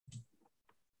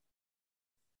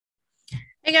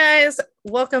Hey guys,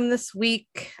 welcome this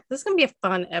week. This is going to be a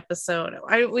fun episode.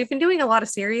 We've been doing a lot of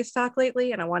serious talk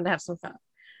lately, and I wanted to have some fun.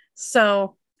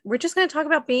 So, we're just going to talk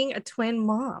about being a twin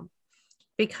mom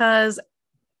because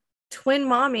twin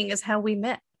momming is how we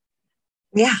met.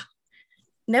 Yeah.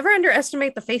 Never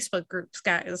underestimate the Facebook groups,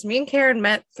 guys. Me and Karen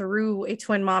met through a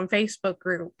twin mom Facebook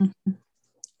group,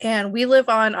 and we live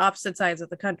on opposite sides of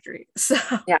the country. So,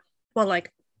 yeah. Well, like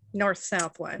north,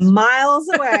 southwest. Miles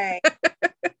away.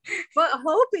 But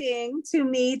hoping to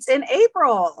meet in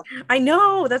April. I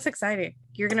know, that's exciting.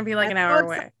 You're going to be like an hour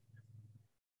away.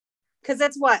 Because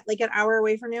that's what, like an hour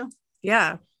away from you?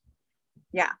 Yeah.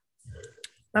 Yeah.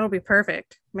 That'll be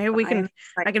perfect. Maybe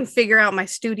I can figure out my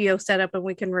studio setup and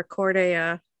we can record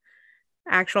a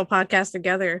actual podcast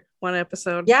together, one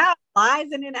episode. Yeah,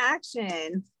 live and in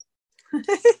action.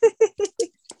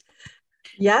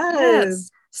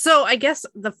 Yes. So I guess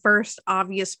the first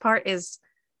obvious part is,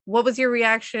 what was your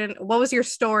reaction? What was your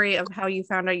story of how you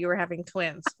found out you were having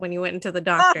twins when you went into the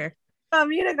doctor?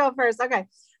 You to go first. Okay.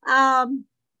 Well,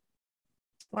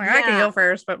 I can go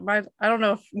first, but I don't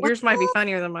know if yours might be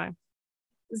funnier than mine.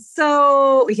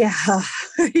 So yeah.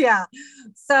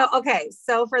 So, okay.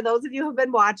 So for those of you who've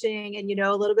been watching and you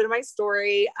know a little bit of my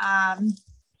story, I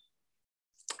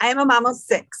am a mom of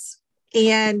 6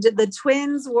 and the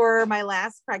twins were my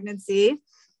last pregnancy.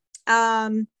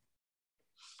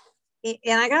 And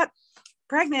I got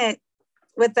pregnant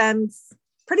with them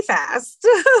pretty fast.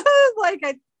 Like,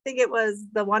 I think it was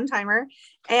the one timer.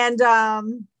 And, so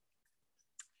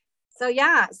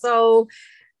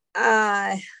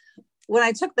when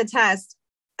I took the test,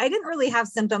 I didn't really have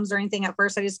symptoms or anything at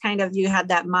first. I just you had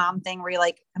that mom thing where you're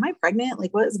like, am I pregnant?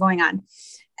 Like, what is going on?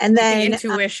 And then the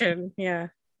intuition. Yeah.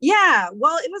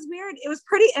 Well, it was weird. It was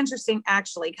pretty interesting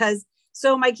actually.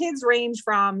 So my kids range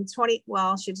from 20.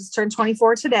 Well, she just turned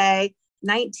 24 today,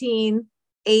 19,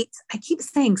 8. I keep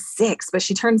saying 6, but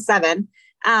she turned 7.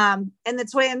 And the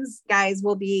twins guys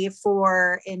will be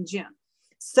 4 in June.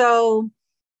 So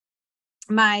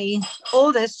my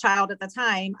oldest child at the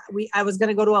time, I was going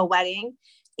to go to a wedding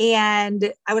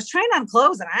and I was trying on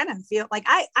clothes and I didn't feel like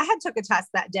I had took a test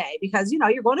that day because,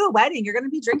 you're going to a wedding, you're going to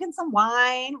be drinking some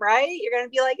wine, right? You're going to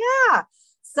be like, yeah.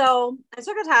 So I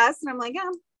took a test and I'm like,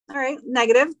 yeah, all right,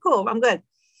 negative. Cool. I'm good.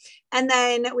 And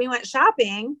then we went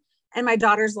shopping and my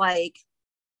daughter's like,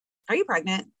 are you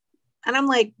pregnant? And I'm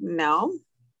like, no,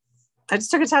 I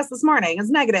just took a test this morning. It's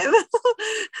negative.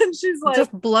 And she's like,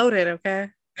 just bloated. Okay.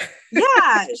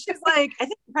 Yeah. She's like, I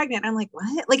think I'm pregnant. I'm like,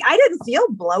 what? Like, I didn't feel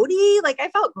bloaty. Like, I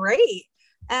felt great.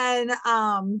 And,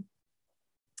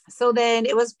 so then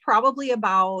it was probably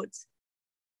about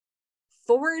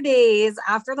 4 days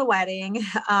after the wedding.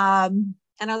 And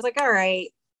I was like, all right,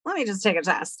 let me just take a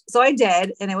test. So I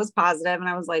did, and it was positive. And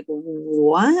I was like,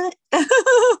 what?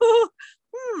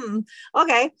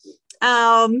 Okay.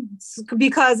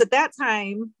 Because at that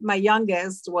time, my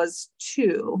youngest was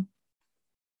 2.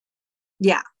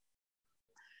 Yeah.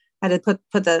 I had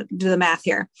to do the math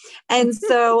here. And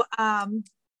so,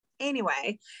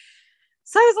 anyway,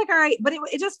 so I was like, all right, but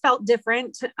it just felt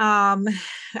different. I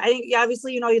think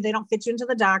obviously, they don't fit you into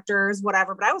the doctors,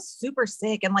 whatever, but I was super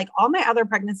sick. And like all my other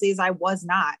pregnancies, I was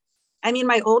not. I mean,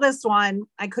 my oldest one,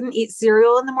 I couldn't eat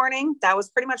cereal in the morning. That was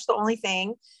pretty much the only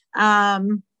thing.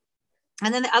 And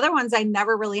then the other ones, I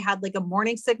never really had like a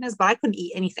morning sickness, but I couldn't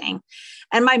eat anything.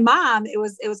 And my mom, it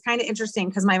was kind of interesting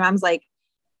because my mom's like,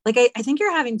 I think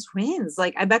you're having twins.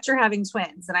 Like, I bet you're having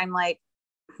twins. And I'm like,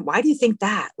 why do you think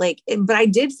that? Like, but I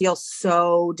did feel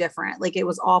so different. Like, it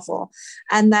was awful.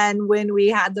 And then when we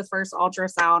had the first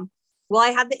ultrasound, well, I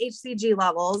had the HCG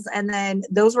levels and then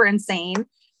those were insane.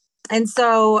 And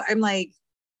so I'm like,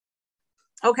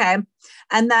 okay.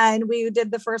 And then we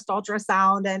did the first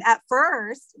ultrasound. And at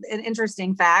first, an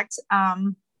interesting fact,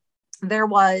 there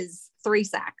was 3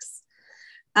 sacs.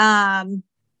 And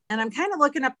I'm kind of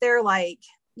looking up there like,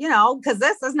 because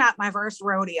this is not my first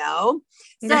rodeo.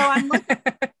 So I'm looking,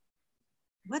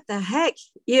 what the heck,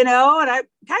 and I'm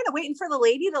kind of waiting for the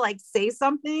lady to like say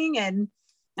something. And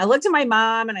I looked at my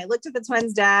mom and I looked at the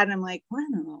twins' dad and I'm like, what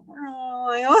in the world?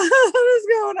 What is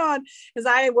going on? Because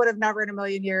I would have never in a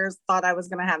million years thought I was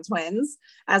going to have twins,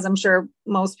 as I'm sure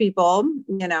most people,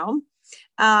 who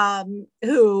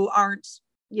aren't,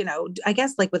 I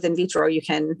guess like with in vitro, you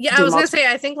can. Yeah, I was going to say,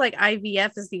 I think like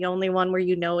IVF is the only one where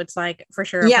it's like for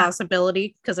sure a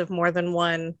possibility because of more than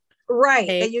one. Right.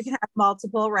 That you can have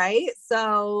multiple, right?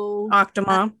 So.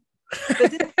 Octomom.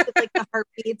 But like the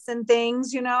heartbeats and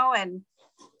things, and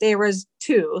there was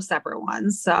 2 separate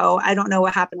ones. So I don't know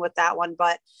what happened with that one,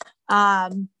 but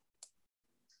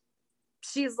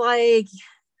she's like,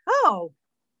 oh,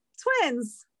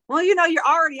 twins. Well, you're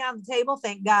already on the table,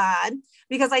 thank God.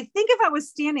 Because I think if I was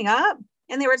standing up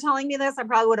and they were telling me this, I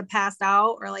probably would have passed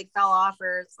out or like fell off,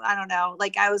 or I don't know.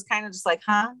 Like I was kind of just like,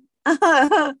 huh?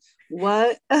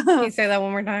 What? Can you say that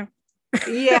one more time?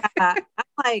 Yeah. I'm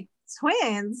like,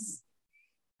 twins.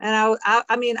 And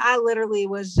I mean, I literally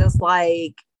was just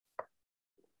like,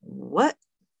 what?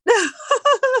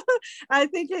 I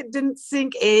think it didn't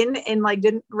sink in, and like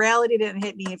reality didn't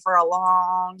hit me for a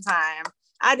long time.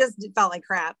 I just felt like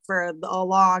crap for a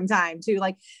long time too.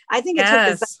 Like I think it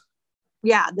took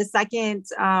the second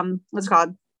what's it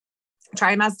called,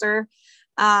 trimester,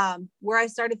 where I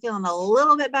started feeling a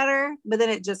little bit better, but then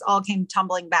it just all came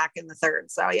tumbling back in the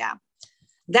third. So yeah,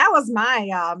 that was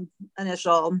my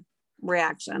initial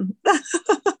reaction.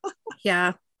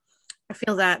 Yeah, I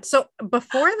feel that. So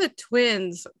before the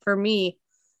twins, for me,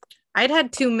 I'd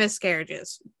had 2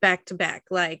 miscarriages back to back.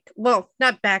 Like, well,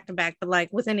 not back to back, but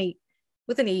like within a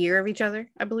year of each other,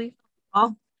 I believe.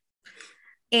 Oh.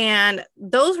 And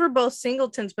those were both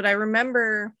singletons, but I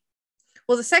remember,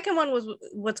 well, the second one was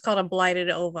what's called a blighted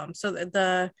ovum. So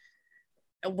there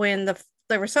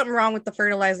was something wrong with the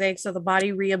fertilized egg, so the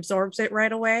body reabsorbs it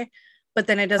right away, but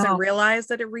then it doesn't realize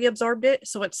that it reabsorbed it,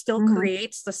 so it still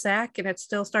creates the sac and it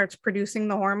still starts producing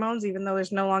the hormones even though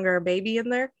there's no longer a baby in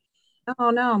there.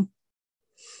 Oh no.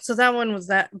 So that one was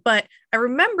that. But I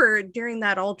remember during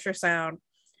that ultrasound,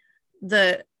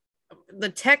 the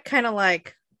tech kind of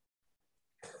like,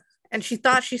 and she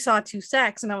thought she saw 2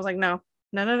 sacs, and I was like, no.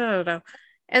 And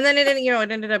then it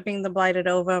ended up being the blighted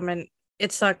ovum, and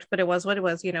it sucked, but it was what it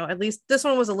was. At least this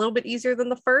one was a little bit easier than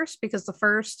the first, because the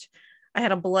first I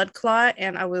had a blood clot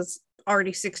and I was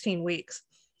already 16 weeks.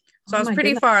 So I was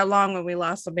pretty far along when we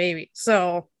lost the baby.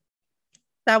 So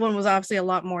that one was obviously a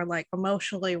lot more like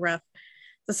emotionally rough.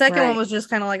 The second one was just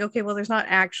kind of like, okay, well, there's not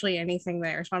actually anything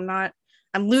there. So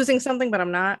I'm losing something, but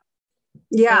I'm not.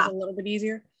 Yeah. So a little bit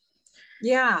easier.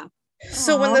 Yeah.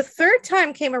 So when the third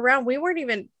time came around, we weren't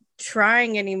even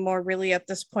trying anymore really at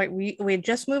this point. We had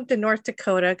just moved to North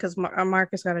Dakota because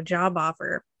Marcus got a job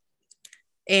offer.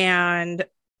 And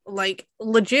like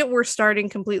legit, we're starting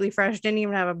completely fresh. Didn't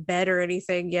even have a bed or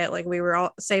anything yet. Like we were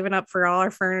all saving up for all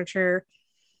our furniture.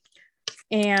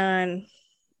 And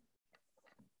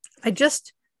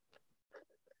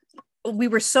we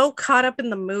were so caught up in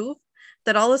the move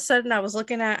that all of a sudden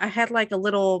I had like a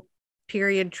little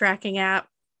period tracking app.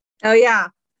 Oh yeah.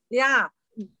 Yeah.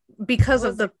 Because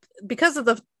of the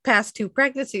past 2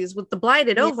 pregnancies with the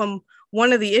blighted ovum,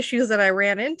 one of the issues that I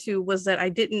ran into was that I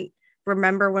didn't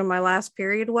remember when my last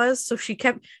period was. So she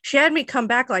had me come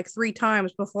back like 3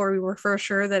 times before we were for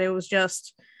sure that it was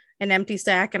just an empty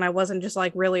sac and I wasn't just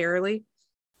like really early.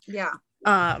 Yeah.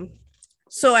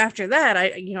 So after that,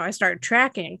 I started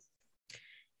tracking,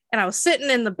 and I was sitting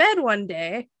in the bed one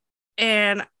day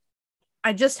and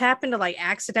I just happened to like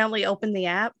accidentally open the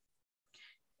app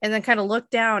and then kind of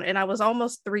looked down, and I was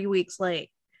almost 3 weeks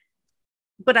late.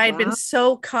 But I'd been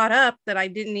so caught up that I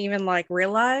didn't even like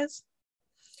realize.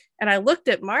 And I looked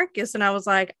at Marcus and I was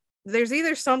like, there's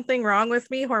either something wrong with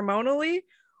me hormonally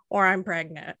or I'm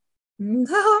pregnant.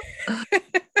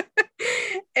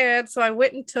 And so I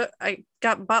went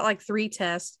and bought like 3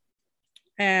 tests,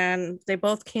 and they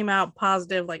both came out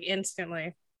positive like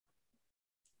instantly.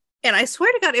 And I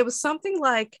swear to God, it was something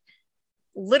like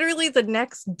literally the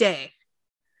next day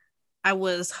I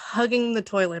was hugging the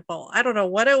toilet bowl. I don't know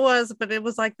what it was, but it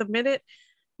was like the minute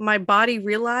my body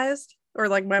realized, or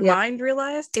like my mind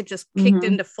realized, it just kicked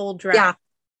into full drive.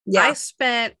 Yeah. I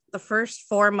spent the first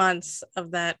 4 months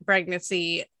of that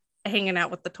pregnancy hanging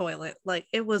out with the toilet. Like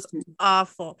it was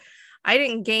awful. I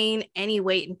didn't gain any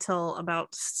weight until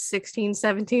about 16,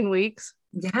 17 weeks.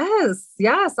 Yes.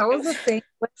 I was the same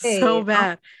way. So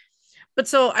bad. But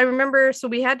so I remember, so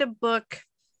we had to book,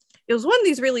 it was one of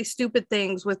these really stupid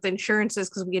things with insurances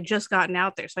because we had just gotten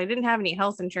out there. So I didn't have any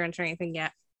health insurance or anything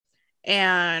yet.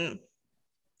 And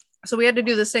so we had to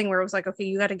do this thing where it was like, okay,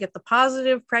 you got to get the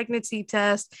positive pregnancy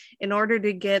test in order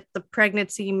to get the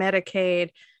pregnancy Medicaid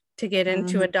to get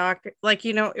into a doctor. Like,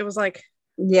 it was like,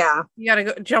 you got to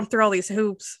go jump through all these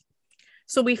hoops.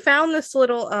 So we found this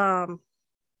little, it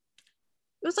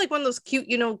was like one of those cute,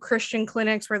 Christian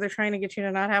clinics where they're trying to get you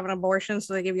to not have an abortion.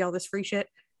 So they give you all this free shit.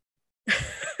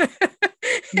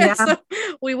 So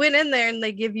we went in there and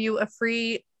they give you a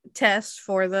free test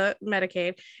for the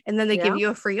Medicaid, and then they give you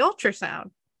a free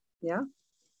ultrasound. Yeah.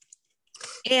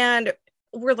 And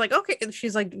we're like, okay. And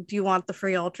she's like, do you want the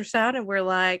free ultrasound? And we're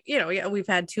like, we've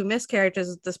had 2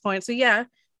 miscarriages at this point. So yeah,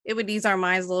 it would ease our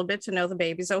minds a little bit to know the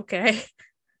baby's okay.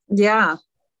 Yeah.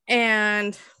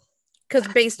 And because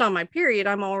based on my period,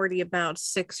 I'm already about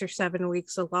 6 or 7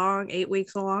 weeks along, 8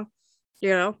 weeks along,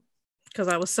 because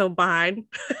I was so behind.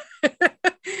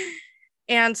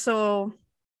 And so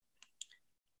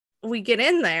we get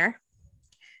in there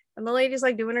and the lady's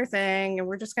like doing her thing and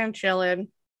we're just kind of chilling.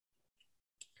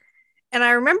 And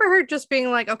I remember her just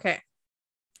being like, okay.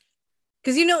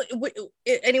 Because, you know,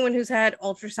 anyone who's had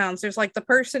ultrasounds, there's like the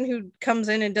person who comes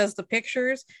in and does the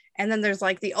pictures. And then there's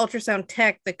like the ultrasound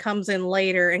tech that comes in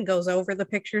later and goes over the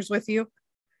pictures with you.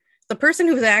 The person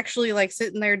who's actually like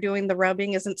sitting there doing the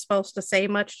rubbing isn't supposed to say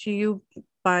much to you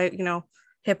by, you know,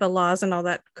 HIPAA laws and all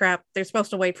that crap. They're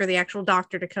supposed to wait for the actual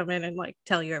doctor to come in and like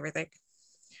tell you everything.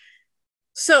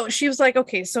 So she was like,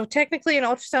 okay, so technically an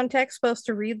ultrasound tech's supposed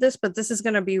to read this, but this is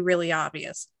going to be really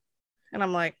obvious. And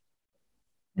I'm like,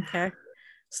 okay.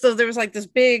 So there was like this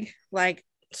big like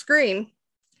screen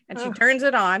and she turns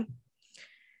it on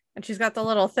and she's got the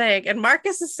little thing. And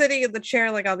Marcus is sitting in the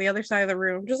chair, like on the other side of the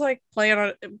room, just like playing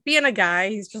on being a guy.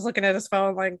 He's just looking at his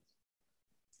phone, like,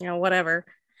 you know, whatever.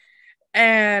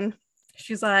 And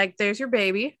she's like, there's your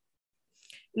baby.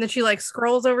 And then she like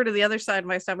scrolls over to the other side of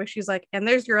my stomach. She's like, and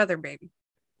there's your other baby.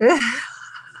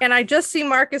 And I just see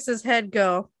Marcus's head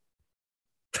go.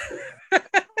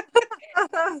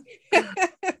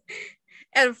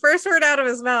 And first word out of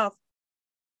his mouth,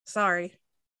 sorry.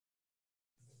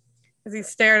 As he's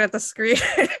staring at the screen.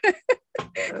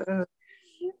 So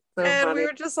and funny. We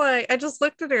were just like, I just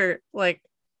looked at her like,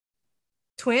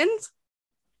 twins?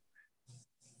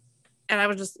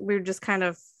 And we were just kind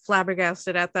of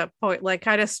flabbergasted at that point, like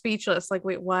kind of speechless, like,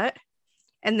 wait, what?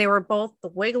 And they were both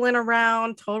wiggling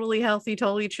around, totally healthy,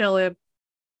 totally chilling.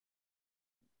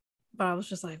 But I was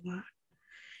just like, what?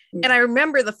 And I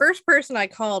remember the first person I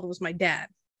called was my dad,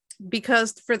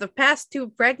 because for the past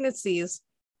 2 pregnancies,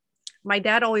 my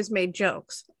dad always made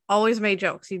jokes.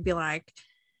 He'd be like,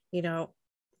 you know,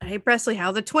 hey, Presley,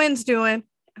 how the twins doing?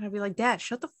 And I'd be like, Dad,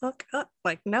 shut the fuck up.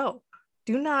 Like, no,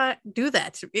 do not do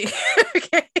that to me.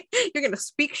 Okay? You're going to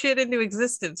speak shit into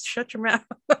existence. Shut your mouth.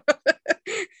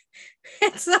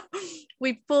 And so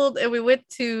we pulled and we went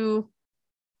to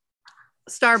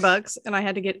Starbucks and I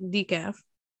had to get decaf.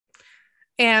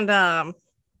 And I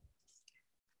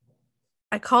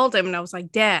called him and I was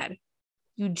like, Dad,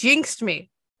 you jinxed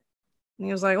me. And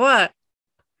he was like, what?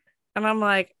 And I'm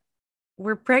like,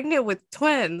 we're pregnant with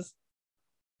twins.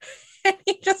 And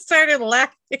he just started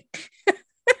laughing.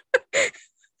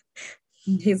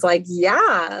 He's like,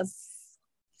 yes,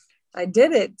 I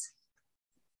did it.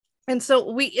 And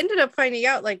so we ended up finding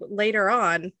out like later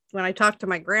on when I talked to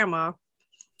my grandma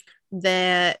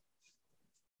that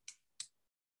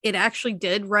it actually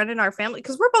did run in our family,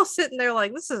 because we're both sitting there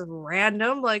like, this is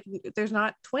random. Like, there's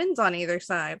not twins on either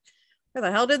side. Where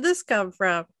the hell did this come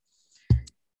from?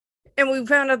 And we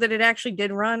found out that it actually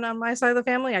did run on my side of the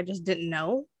family. I just didn't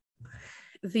know.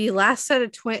 The last set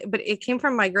of twins, but it came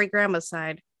from my great grandma's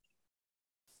side.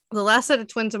 The last set of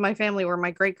twins in my family were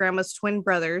my great grandma's twin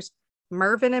brothers,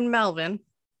 Mervyn and Melvin,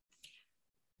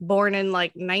 born in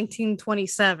like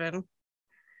 1927.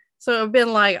 So it'd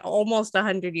been like almost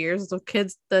 100 years.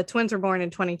 The twins were born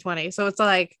in 2020. So it's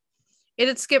like it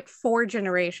had skipped 4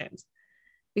 generations,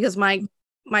 because my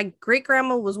great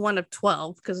grandma was one of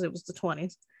 12 because it was the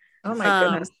 20s. Oh my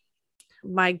goodness.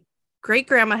 My great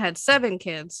grandma had 7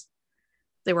 kids.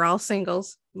 They were all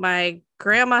singles. My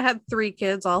grandma had 3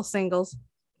 kids, all singles.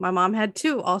 My mom had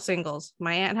 2, all singles.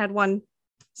 My aunt had 1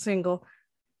 single.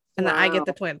 And then I get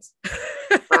the twins.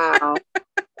 Wow.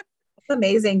 That's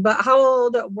amazing. But how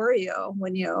old were you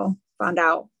when you found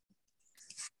out?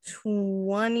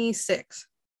 26.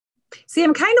 See,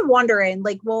 I'm kind of wondering,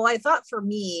 like, well, I thought for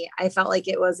me, I felt like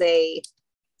it was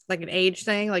like an age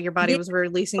thing, like your body was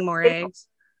releasing more eggs.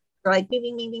 Like bing,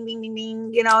 bing, bing, bing, bing, bing, bing,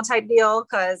 you know, type deal,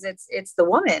 because it's the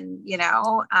woman, you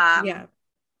know,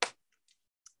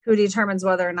 who determines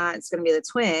whether or not it's going to be the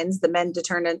twins. The men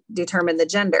determine the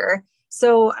gender.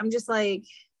 So I'm just like,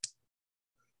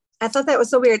 I thought that was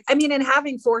so weird. I mean, and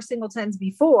having 4 singletons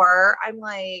before, I'm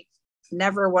like,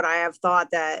 never would I have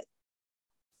thought that.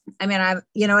 I mean,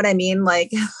 you know what I mean?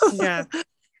 Like, yeah.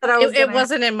 It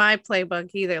wasn't in my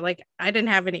playbook either. Like, I didn't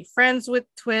have any friends with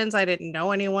twins. I didn't know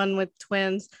anyone with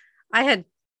twins. I had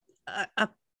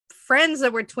friends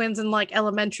that were twins in like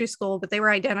elementary school, but they were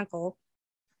identical.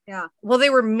 Yeah. Well, they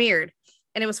were mirrored.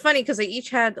 And it was funny because they each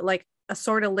had like a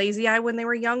sort of lazy eye when they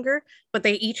were younger, but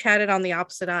they each had it on the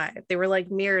opposite eye. They were like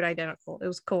mirrored identical. It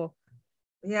was cool.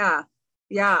 Yeah.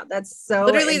 Yeah. That's so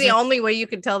literally the only way you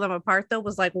could tell them apart though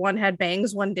was like one had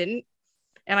bangs, one didn't.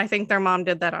 And I think their mom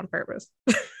did that on purpose.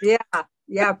 Yeah.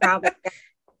 Yeah, probably.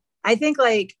 I think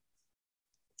like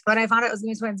when I found out it was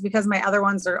going to be twins, because my other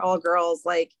ones are all girls,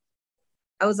 like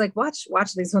I was like, watch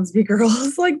these ones be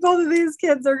girls. Like both of these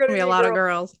kids are going to be a lot of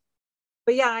girls.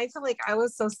 But yeah, I feel like I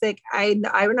was so sick. I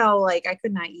know, like I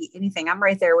could not eat anything. I'm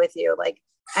right there with you. Like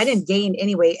I didn't gain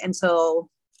any weight until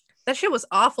That shit was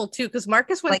awful too, because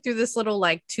Marcus went like through this little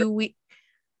like 2 week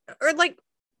or like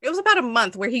it was about a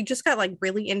month where he just got like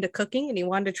really into cooking and he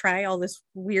wanted to try all this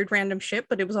weird random shit,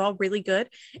 but it was all really good.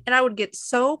 And I would get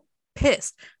so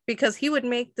pissed because he would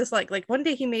make this like one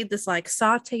day he made this like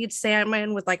sauteed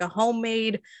salmon with like a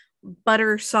homemade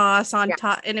butter sauce on yeah,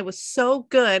 top, and it was so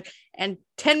good. And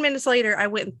 10 minutes later, I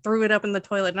went and threw it up in the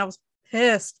toilet, and I was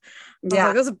pissed. I was yeah,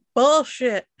 like, "This is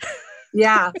bullshit."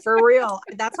 yeah, for real.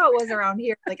 That's how it was around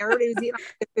here. Like everybody was eating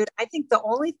all the food. I think the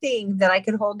only thing that I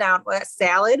could hold down was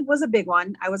salad was a big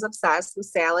one. I was obsessed with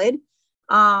salad.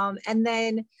 And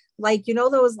then like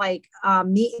those like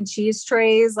meat and cheese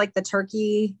trays, like the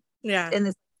turkey Yeah, and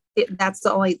those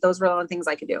were the only things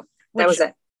I could do. That which was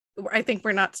it. I think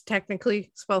we're not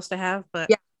technically supposed to have, but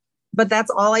Yeah. But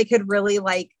that's all I could really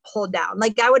like hold down.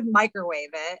 Like I would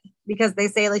microwave it because they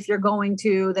say like, if you're going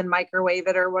to then microwave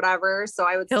it or whatever. So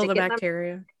I would kill stick the it in them.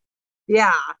 bacteria.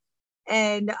 Yeah.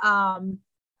 And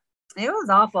it was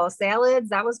awful.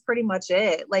 Salads, that was pretty much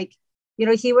it. Like,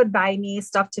 he would buy me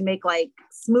stuff to make like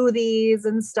smoothies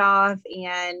and stuff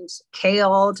and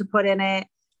kale to put in it.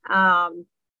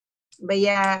 But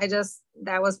yeah,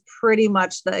 that was pretty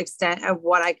much the extent of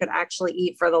what I could actually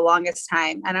eat for the longest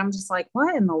time. And I'm just like,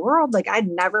 what in the world? Like, I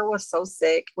never was so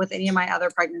sick with any of my other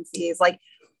pregnancies. Like,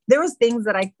 there was things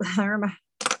that I remember.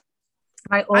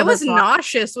 My I was oldest one,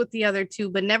 nauseous with the other two,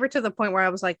 but never to the point where I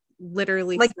was like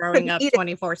literally like throwing couldn't up eat it.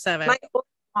 24/7. My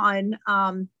oldest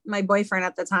one, my boyfriend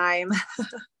at the time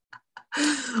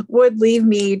would leave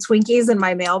me Twinkies in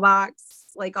my mailbox,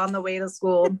 like on the way to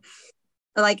school.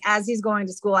 Like as he's going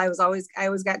to school, I always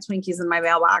got Twinkies in my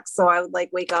mailbox. So I would like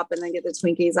wake up and then get the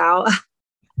Twinkies out.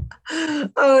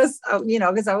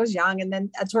 Because I was young. And then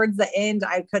towards the end,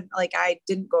 I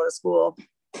didn't go to school.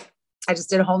 I just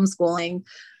did homeschooling.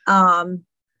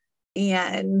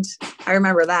 And I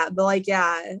remember that. But like,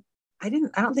 yeah, I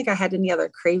don't think I had any other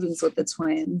cravings with the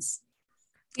twins.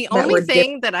 The only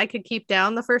thing that I could keep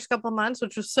down the first couple of months,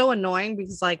 which was so annoying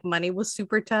because like money was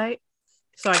super tight,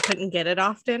 so I couldn't get it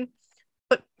often.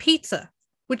 But pizza,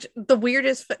 which the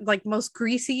weirdest, like most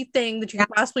greasy thing that you could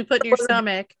possibly put in your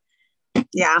stomach.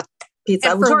 Yeah,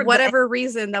 pizza. And for whatever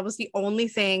reason, that was the only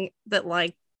thing that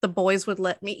like the boys would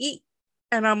let me eat.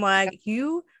 And I'm like,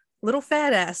 you little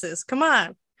fat asses, come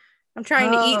on. I'm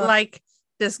trying to eat like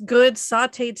this good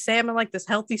sauteed salmon, like this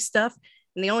healthy stuff.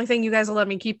 And the only thing you guys will let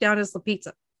me keep down is the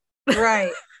pizza.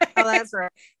 Right. Oh, that's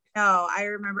right. No, I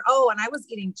remember. Oh, and I was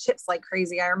eating chips like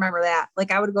crazy. I remember that.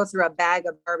 Like I would go through a bag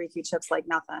of barbecue chips like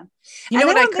nothing. You know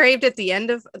what I craved at the end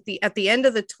of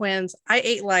the twins? I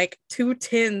ate like 2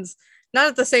 tins, not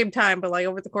at the same time, but like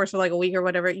over the course of like a week or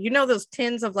whatever. You know those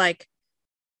tins of like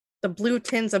the blue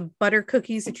tins of butter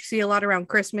cookies that you see a lot around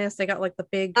Christmas? They got like the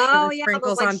big sugar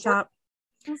sprinkles on top.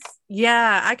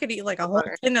 Yeah, I could eat like a whole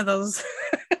tin of those.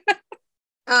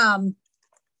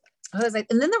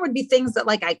 And then there would be things that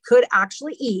like I could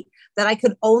actually eat that I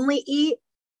could only eat,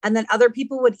 and then other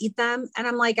people would eat them, and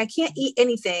I'm like, I can't eat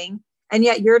anything, and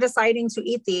yet you're deciding to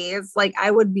eat these. Like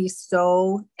I would be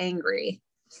so angry.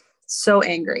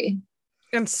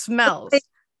 And smells.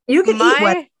 You can eat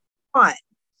what you want.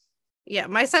 Yeah,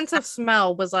 my sense of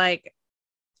smell was like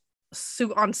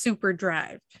on super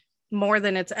drive more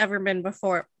than it's ever been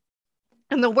before.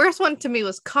 And the worst one to me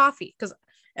was coffee, because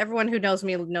everyone who knows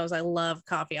me knows I love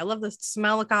coffee. I love the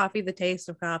smell of coffee, the taste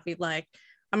of coffee. Like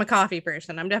I'm a coffee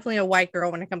person. I'm definitely a white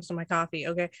girl when it comes to my coffee.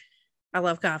 Okay. I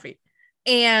love coffee.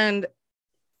 And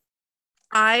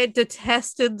I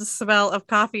detested the smell of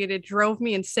coffee, and it drove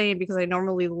me insane because I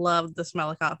normally love the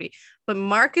smell of coffee. But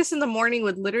Marcus in the morning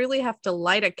would literally have to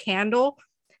light a candle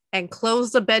and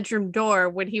close the bedroom door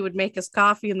when he would make his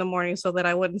coffee in the morning so that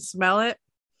I wouldn't smell it.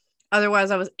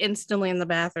 Otherwise, I was instantly in the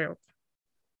bathroom.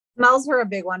 Smells were a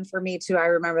big one for me too. I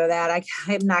remember that.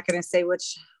 I'm not going to say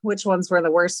which ones were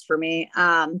the worst for me.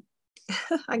 I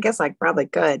guess I probably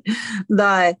could,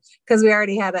 because we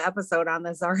already had an episode on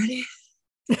this already.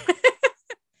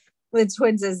 With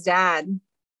Twins' dad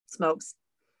smokes,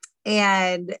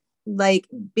 and like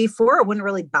before it wouldn't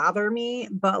really bother me,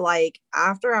 but like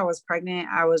after I was pregnant,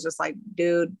 I was just like,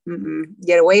 dude,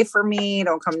 get away from me,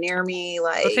 don't come near me.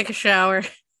 Like, go take a shower.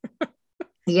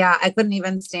 Yeah, I couldn't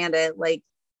even stand it. Like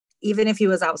even if he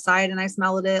was outside and I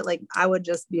smelled it, like I would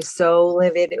just be so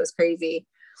livid. It was crazy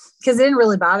because it didn't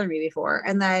really bother me before.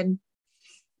 And then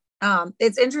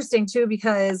it's interesting too,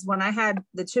 because when I had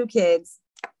the 2 kids,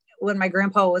 when my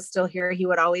grandpa was still here, he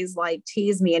would always like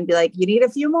tease me and be like, you need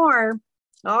a few more.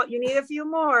 Oh, you need a few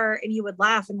more. And he would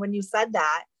laugh. And when you said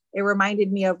that, it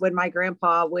reminded me of when my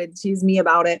grandpa would tease me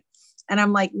about it. And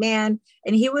I'm like, man,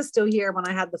 and he was still here when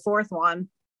I had the fourth one.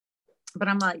 But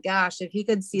I'm like, gosh, if he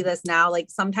could see this now, like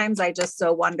sometimes I just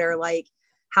so wonder like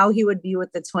how he would be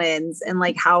with the twins and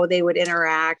like how they would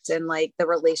interact and like the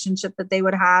relationship that they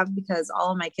would have, because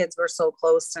all of my kids were so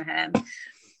close to him.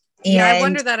 Yeah, I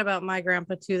wonder that about my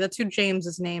grandpa too. That's who James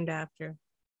is named after.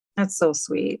 That's so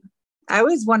sweet. I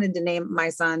always wanted to name my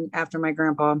son after my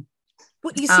grandpa.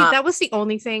 Well, you see, that was the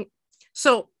only thing.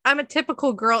 So I'm a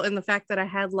typical girl in the fact that I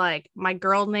had like my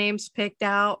girl names picked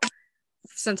out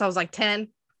since I was like 10.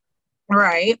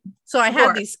 Right. So I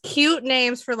had these cute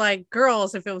names for like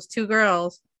girls if it was two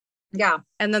girls. Yeah.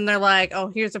 And then they're like, oh,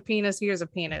 here's a penis, here's a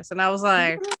penis. And I was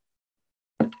like,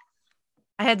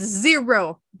 I had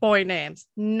 0 boy names.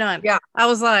 None. Yeah. I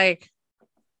was like,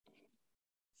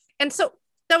 and so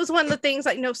that was one of the things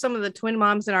I know some of the twin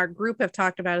moms in our group have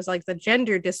talked about is like the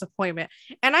gender disappointment.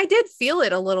 And I did feel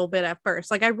it a little bit at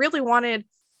first. Like I really wanted,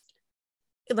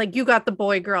 like you got the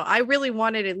boy girl. I really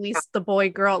wanted at least the boy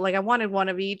girl. Like I wanted one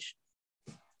of each.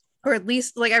 Or at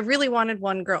least like I really wanted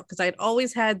one girl because I'd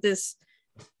always had this,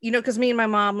 you know, because me and my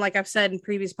mom, like I've said in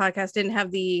previous podcasts, didn't have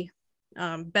the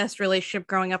best relationship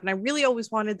growing up. And I really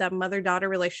always wanted that mother-daughter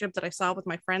relationship that I saw with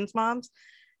my friends' moms,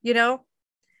 you know,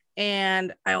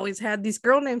 and I always had these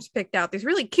girl names picked out, these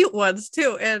really cute ones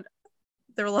too. And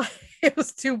they were like, it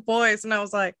was 2 boys. And I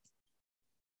was like,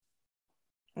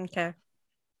 okay.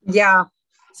 Yeah.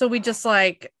 So we just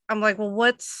like, I'm like, well,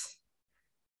 what's,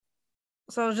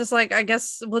 so I was just like, I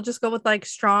guess we'll just go with like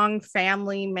strong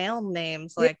family male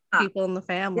names, like people in the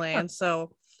family. And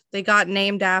so they got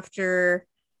named after,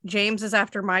 James is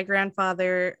after my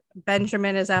grandfather,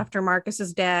 Benjamin is after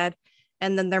Marcus's dad,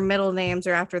 and then their middle names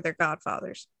are after their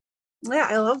godfathers. Yeah,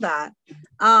 I love that.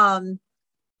 And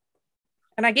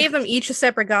I gave them each a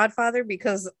separate godfather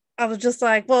because I was just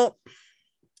like, well,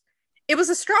 it was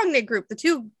a strong knit group. The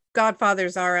 2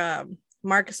 godfathers are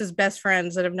Marcus's best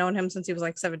friends that have known him since he was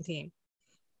like 17.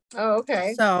 Oh,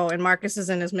 okay. So, and Marcus is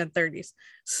in his mid-30s.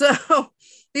 So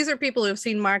these are people who have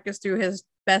seen Marcus through his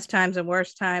best times and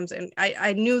worst times. And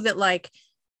I knew that like,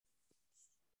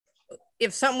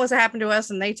 if something was to happen to us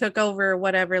and they took over or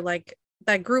whatever, like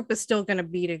that group is still going to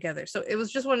be together. So it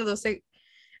was just one of those things.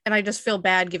 And I just feel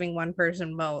bad giving one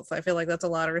person both. I feel like that's a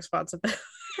lot of responsibility.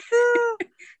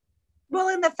 Well,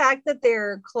 and the fact that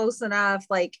they're close enough,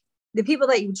 like the people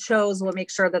that you chose will make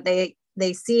sure that they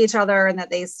see each other and that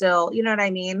they still, you know what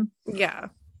I mean? Yeah.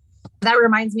 That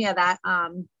reminds me of that.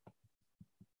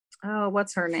 Oh,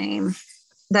 what's her name?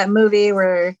 That movie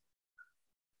where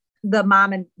the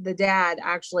mom and the dad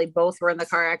actually both were in the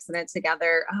car accident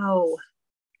together. Oh,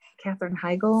 Katherine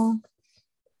Heigl. Is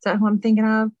that who I'm thinking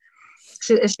of?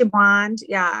 Is she blonde?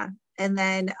 Yeah. And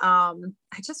then I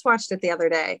just watched it the other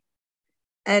day.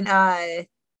 And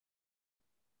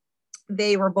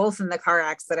they were both in the car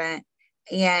accident.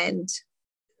 And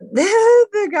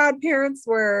the godparents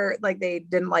were like, they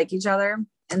didn't like each other.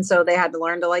 And so they had to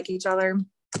learn to like each other.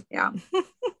 Yeah.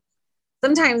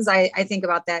 Sometimes I think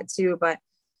about that too, but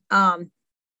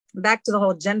back to the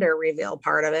whole gender reveal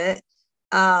part of it.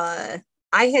 I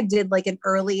had did like an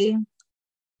early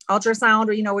ultrasound,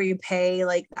 or, you know, where you pay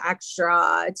like the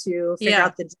extra to figure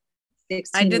out the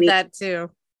 16 I did weeks. that too.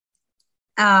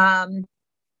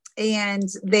 And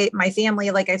my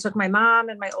family, like I took my mom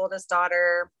and my oldest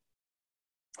daughter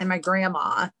and my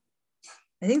grandma.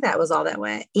 I think that was all that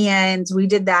went. And we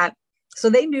did that. So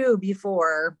they knew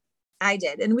before I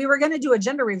did. And we were going to do a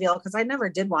gender reveal because I never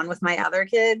did one with my other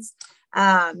kids.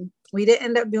 We didn't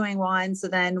end up doing one. So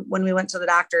then when we went to the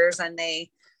doctors and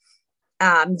they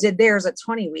did theirs at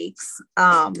 20 weeks,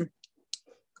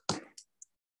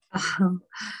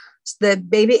 the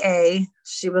baby A,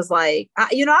 she was like,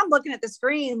 you know, I'm looking at the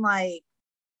screen like,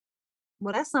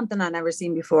 well, that's something I've never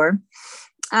seen before.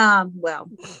 Well,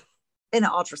 in an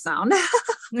ultrasound.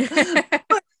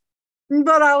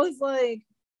 But I was like,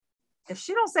 if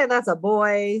she don't say that's a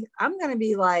boy, I'm going to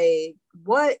be like,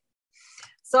 what?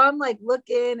 So I'm like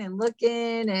looking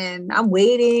and I'm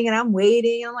waiting. I'm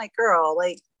like, girl,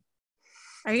 like,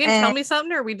 are you going to tell me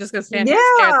something, or are we just going to stand here and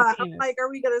stare yeah, at the penis? I'm like, are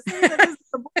we going to say that this is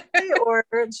a boy? Or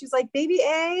she's like, baby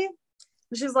A.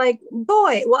 She's like,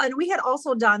 boy. Well, and we had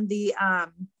also done the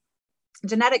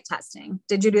genetic testing.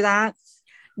 Did you do that?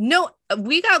 No,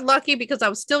 we got lucky because I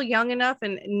was still young enough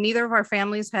and neither of our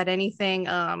families had anything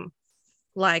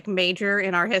like major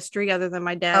in our history other than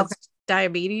my dad's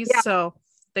diabetes. Yeah. So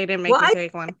they didn't make me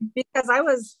take one. Because I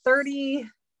was 30,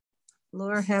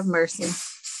 Lord have mercy,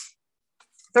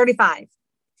 35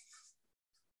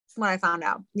 when I found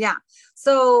out. Yeah.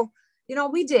 So, you know,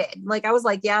 we did. Like, I was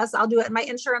like, yes, I'll do it. My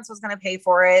insurance was going to pay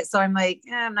for it. So I'm like,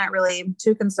 I'm not really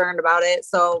too concerned about it.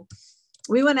 So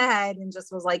we went ahead and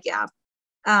just was like, yeah.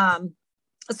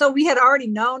 So we had already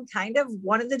known kind of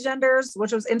one of the genders,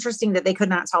 which was interesting that they could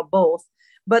not tell both,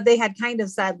 but they had kind of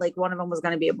said like one of them was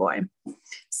going to be a boy.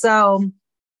 So,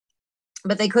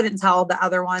 but they couldn't tell the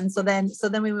other one. So then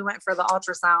when we went for the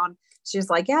ultrasound, she was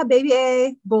like, yeah, baby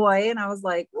A, boy. And I was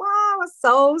like, wow, I was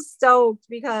so stoked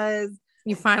because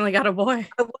you finally got a boy.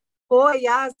 Boy,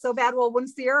 yeah, so bad. Well, when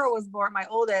Sierra was born, my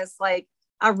oldest, like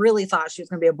I really thought she was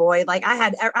gonna be a boy. Like I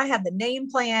had the name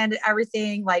planned,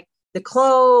 everything, like the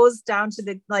clothes down to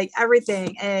the like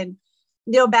everything. And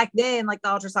back then, like the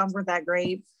ultrasounds weren't that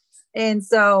great. And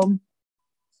so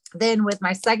then with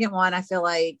my second one, I feel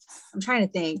like I'm trying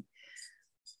to think.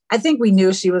 I think we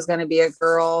knew she was gonna be a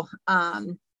girl.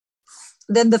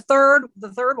 Then the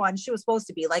third one, she was supposed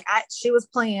to be like, she was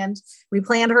planned. We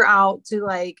planned her out to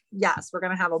like, yes, we're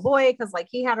going to have a boy. Cause like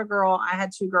he had a girl, I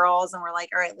had two girls, and we're like,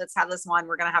 all right, let's have this one.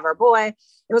 We're going to have our boy.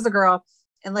 It was a girl.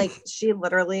 And like, she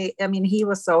literally, I mean, he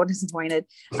was so disappointed.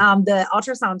 The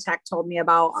ultrasound tech told me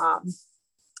about,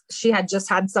 she had just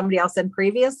had somebody else in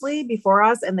previously before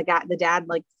us. And the dad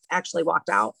like actually walked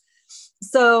out.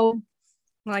 So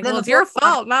like, well, it's your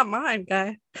fault, not mine,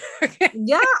 guy.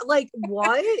 Yeah. Like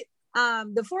what?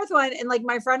 The fourth one, and like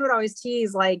my friend would always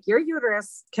tease, like your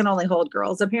uterus can only hold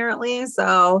girls apparently.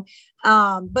 So,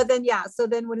 but then, yeah. So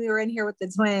then when we were in here with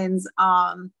the twins,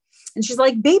 and she's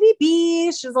like, baby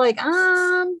B, she's like,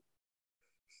 I'm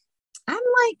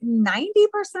like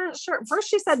 90% sure. First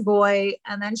she said boy,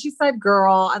 and then she said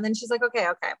girl. And then she's like, okay.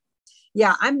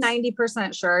 Yeah, I'm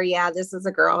 90% sure. Yeah, this is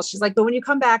a girl. She's like, but when you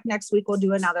come back next week, we'll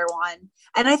do another one.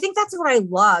 And I think that's what I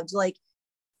loved. Like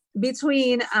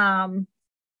between,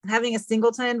 having a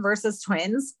singleton versus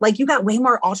twins, like you got way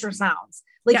more ultrasounds.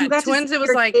 Like yeah, you got twins, it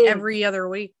was like every other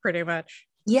week pretty much.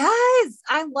 Yes,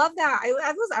 I love that.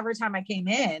 I was every time I came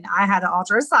in, I had an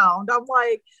ultrasound. I'm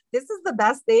like, this is the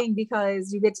best thing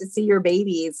because you get to see your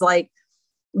babies. Like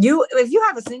if you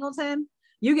have a singleton,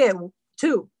 you get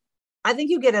two. I think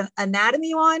you get an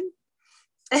anatomy one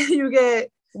and you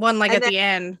get one like at the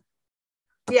end.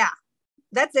 Yeah,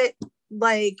 that's it.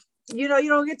 Like, you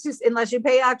don't get to, unless you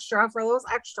pay extra for those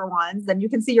extra ones, then you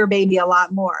can see your baby a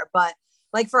lot more. But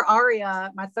like for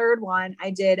Aria, my third one,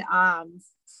 I did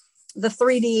the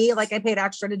 3D, like I paid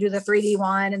extra to do the 3D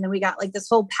one. And then we got like this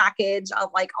whole package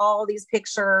of like all these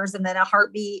pictures and then a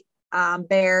heartbeat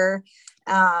bear.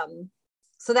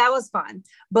 So that was fun.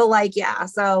 But like, yeah,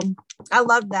 so I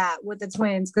loved that with the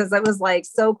twins because it was like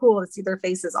so cool to see their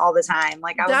faces all the time.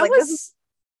 Like I was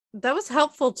like, that was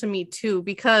helpful to me too,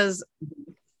 because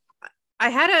I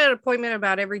had an appointment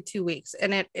about every 2 weeks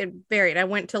and it varied. I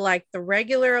went to like the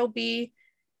regular OB,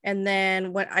 and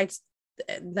then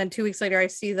then 2 weeks later I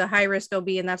see the high risk OB,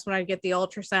 and that's when I get the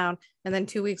ultrasound, and then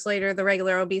 2 weeks later the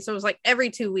regular OB. So it was like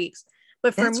every 2 weeks.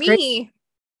 But for me,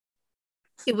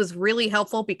 it was really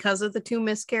helpful because of the 2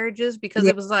 miscarriages, because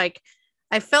it was like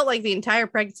I felt like the entire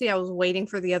pregnancy I was waiting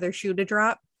for the other shoe to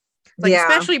drop. Like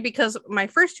especially because my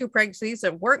first 2 pregnancies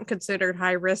that weren't considered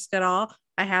high risk at all,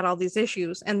 I had all these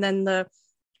issues. And then the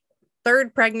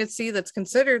third pregnancy that's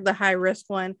considered the high risk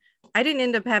one, I didn't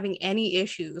end up having any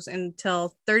issues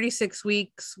until 36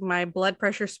 weeks. My blood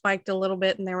pressure spiked a little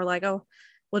bit and they were like, oh,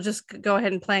 we'll just go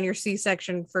ahead and plan your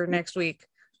C-section for next week.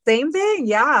 Same thing.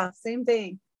 Yeah, same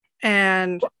thing.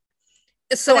 And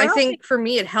so I think for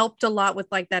me, it helped a lot with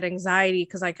like that anxiety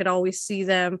because I could always see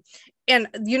them. And,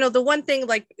 the one thing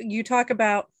like you talk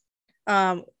about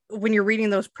when you're reading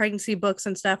those pregnancy books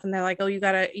and stuff, and they're like, oh, you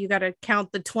gotta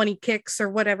count the 20 kicks or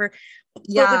whatever.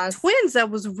 Yeah. But with twins, that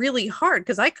was really hard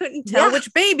because I couldn't tell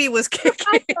which baby was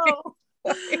kicking.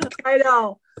 I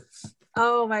know.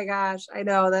 Oh my gosh. I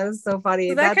know. That is so funny.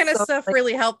 So that kind of stuff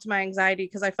really helped my anxiety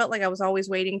because I felt like I was always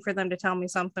waiting for them to tell me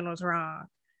something was wrong.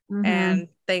 Mm-hmm. And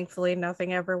thankfully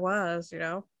nothing ever was,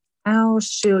 Oh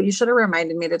shoot. You should have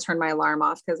reminded me to turn my alarm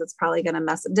off because it's probably going to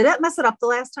mess it. Did it mess it up the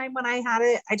last time when I had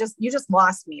it? You just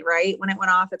lost me, right? When it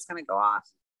went off, it's going to go off.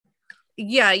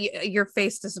 Yeah. Your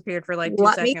face disappeared for like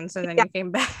 2 seconds and then you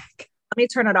came back. Let me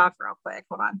turn it off real quick.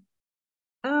 Hold on.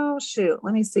 Oh shoot.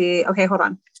 Let me see. Okay. Hold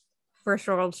on. First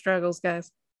world struggles,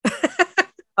 guys.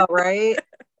 Oh, right.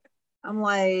 I'm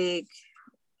like,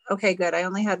 okay, good. I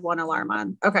only had one alarm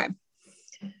on. Okay.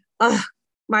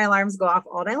 My alarms go off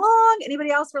all day long. Anybody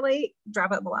else relate?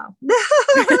 Drop it below.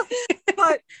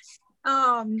 But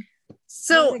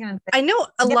so I know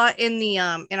a lot in the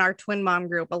in our twin mom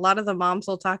group, a lot of the moms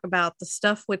will talk about the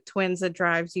stuff with twins that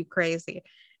drives you crazy.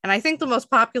 And I think the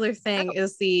most popular thing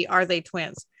is are they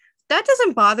twins? That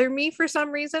doesn't bother me for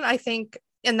some reason. I think,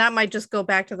 and that might just go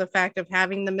back to the fact of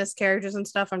having the miscarriages and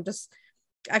stuff.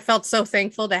 I felt so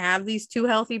thankful to have these 2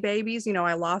 healthy babies.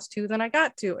 I lost 2, then I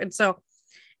got 2. And so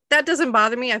that doesn't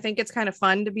bother me. I think it's kind of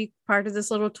fun to be part of this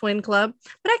little twin club,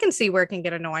 but I can see where it can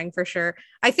get annoying for sure.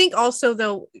 I think also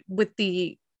though, with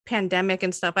the pandemic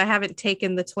and stuff, I haven't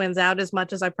taken the twins out as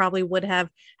much as I probably would have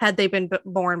had they been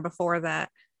born before that.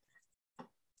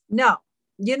 No,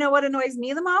 you know what annoys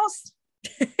me the most?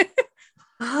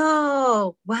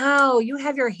 Oh, wow. You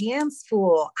have your hands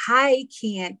full. I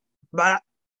can't. But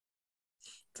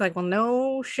It's like, well,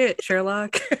 no shit,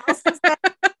 Sherlock.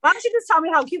 why don't you just tell me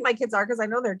how cute my kids are? Because I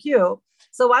know they're cute.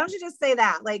 So why don't you just say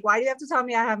that? Like, why do you have to tell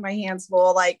me I have my hands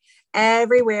full? Like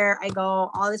everywhere I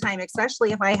go all the time,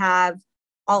 especially if I have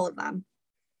all of them.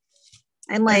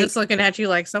 And like, I'm just looking at you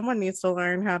like someone needs to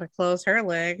learn how to close her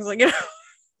legs. Like, you know,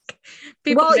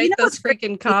 people well, make those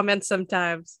freaking comments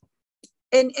sometimes.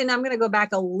 And I'm going to go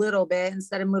back a little bit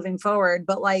instead of moving forward,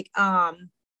 but like,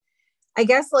 I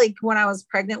guess like when I was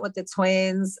pregnant with the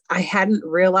twins, I hadn't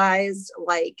realized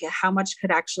like how much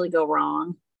could actually go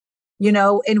wrong, you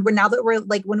know, and now that we're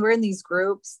like, when we're in these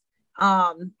groups,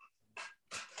 and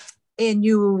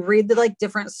you read the like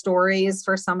different stories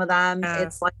for some of them,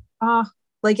 it's like, oh,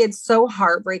 like it's so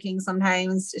heartbreaking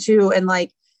sometimes too. And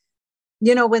like,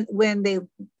 you know, when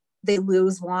they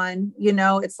lose one, you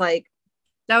know, it's like,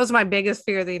 that was my biggest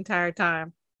fear the entire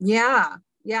time. Yeah.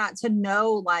 To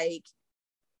know like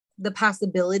the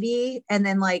possibility. And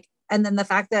then the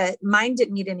fact that mine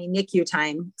didn't need any NICU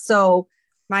time. So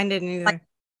mine didn't either. Like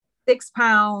 6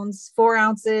 pounds, 4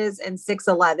 ounces, and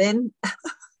 6'11".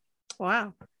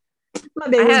 Wow. My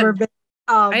babies were big.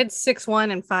 I had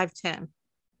 6'1" and 5'10".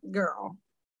 Girl.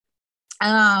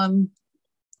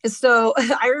 So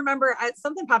I remember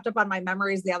something popped up on my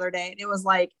memories the other day, and it was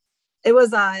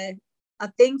a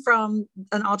thing from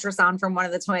an ultrasound from one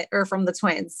of the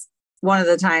twins, one of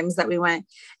the times that we went.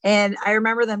 And I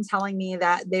remember them telling me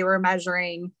that they were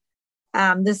measuring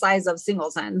the size of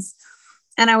singletons.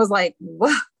 And I was like,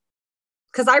 what?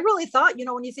 Because I really thought, you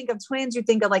know, when you think of twins, you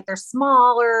think of like they're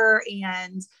smaller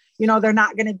and, you know, they're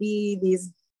not going to be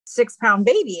these 6-pound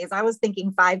babies. I was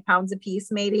thinking 5 pounds a piece,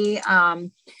 maybe. But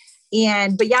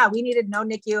yeah, we needed no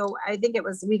NICU. I think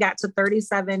we got to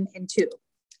 37 and 2.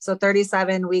 So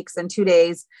 37 weeks and 2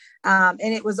 days. And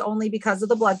it was only because of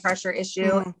the blood pressure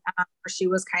issue. Where she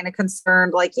was kind of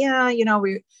concerned, like, yeah, you know,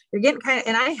 you're getting kind of,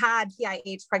 and I had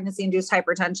PIH, pregnancy induced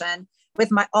hypertension, with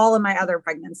all of my other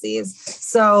pregnancies.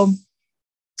 So,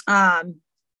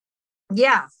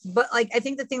 yeah, but like, I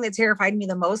think the thing that terrified me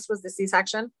the most was the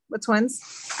C-section with twins.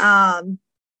 And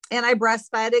I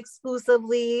breastfed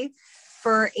exclusively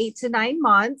for 8 to 9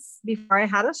 months before I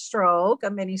had a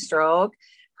mini stroke.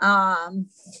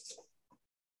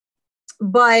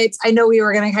 But I know we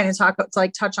were going to kind of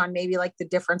touch on maybe like the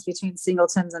difference between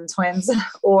singletons and twins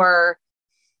or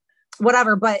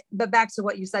whatever, but back to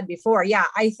what you said before. Yeah.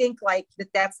 I think like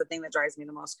that's the thing that drives me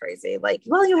the most crazy. Like,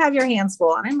 well, you have your hands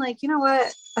full. And I'm like, you know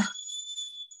what?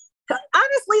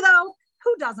 Honestly though,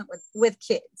 who doesn't with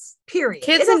kids, period?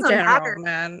 Kids in general,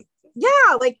 man.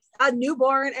 Yeah. Like a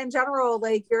newborn in general,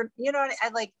 like you know,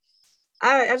 and like,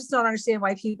 I just don't understand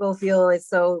why people feel it's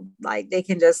so like they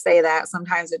can just say that.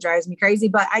 Sometimes it drives me crazy.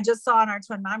 But I just saw in our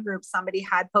twin mom group, somebody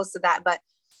had posted that. But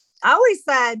I always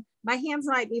said my hands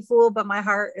might be full, but my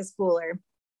heart is fuller.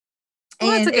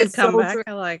 Well, and that's a good comeback. So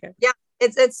I like it. Yeah,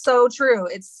 it's so true.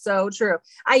 It's so true.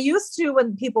 I used to,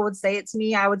 when people would say it to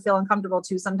me, I would feel uncomfortable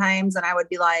too sometimes. And I would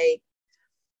be like,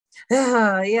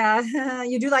 yeah,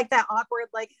 you do like that awkward,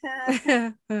 like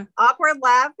awkward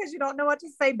laugh because you don't know what to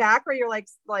say back, or you're like,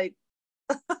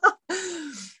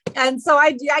 and so I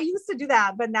used to do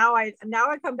that, but now I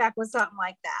come back with something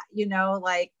like that, you know,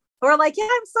 like, or like, yeah,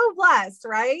 I'm so blessed,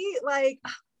 right? Like,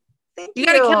 thank you. You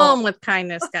got to kill them with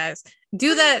kindness, guys.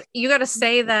 Do that. You got to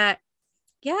say that.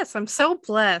 Yes, I'm so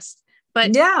blessed,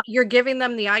 but yeah, you're giving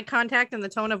them the eye contact and the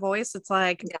tone of voice. It's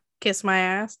like, kiss my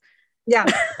ass. Yeah.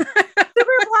 Super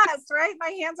blessed, right?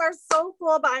 My hands are so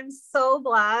full, but I'm so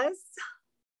blessed.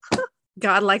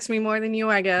 God likes me more than you,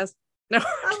 I guess. No,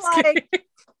 I'm like,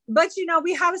 but you know,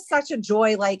 we have such a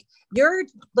joy. Like you're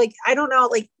like, I don't know,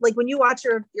 like when you watch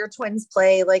your twins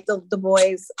play, like the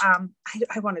boys, I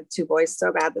wanted 2 boys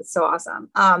so bad. That's so awesome.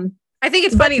 I think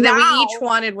it's funny that we each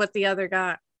wanted what the other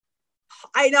got.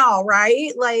 I know,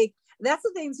 right? Like that's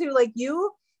the thing too. Like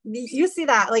you see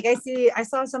that, like I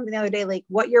saw something the other day, like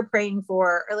what you're praying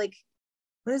for, or like,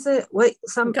 what is it?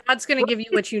 God's going to give you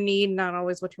what you need, not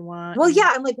always what you want. Well,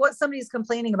 yeah. I'm like, what somebody's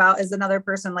complaining about is another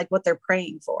person, like what they're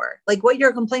praying for, like what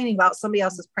you're complaining about. Somebody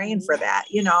else is praying for that,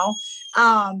 you know?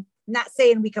 Not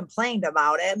saying we complained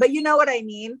about it, but you know what I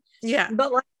mean? Yeah.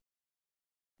 But like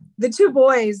the 2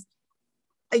 boys,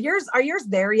 are yours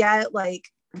there yet? Like,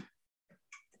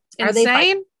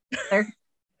 insane? Are they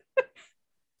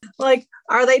Like,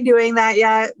 are they doing that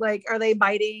yet? Like, are they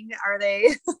biting? Are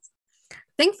they?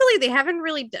 Thankfully, they haven't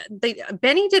really.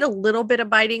 Benny did a little bit of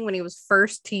biting when he was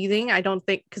first teething. I don't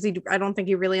think I don't think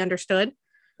he really understood.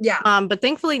 Yeah. But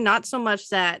thankfully, not so much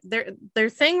that their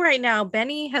thing right now.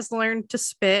 Benny has learned to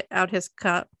spit out his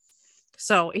cup,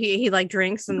 so he like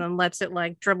drinks and then lets it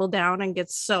like dribble down and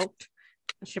gets soaked.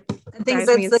 It drives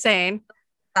me insane.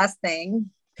 Best thing.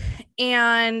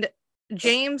 And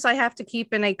James, I have to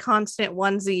keep in a constant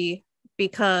onesie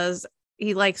because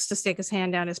he likes to stick his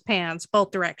hand down his pants both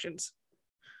directions.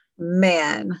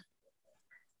 Man.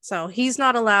 So he's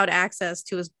not allowed access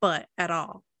to his butt at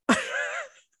all.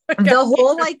 The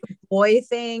whole like boy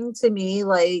thing to me,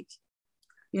 like,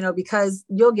 you know, because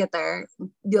you'll get there,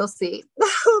 you'll see.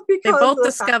 They both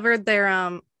discovered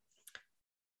their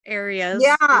areas.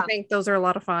 Yeah. I think those are a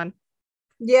lot of fun.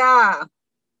 Yeah.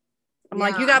 I'm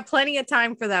like, you got plenty of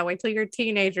time for that. Wait till you're a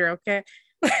teenager, okay?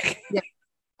 Yeah.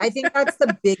 I think that's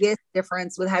the biggest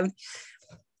difference with having.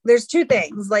 There's two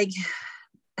things, like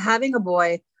having a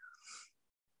boy.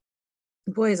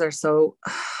 Boys are so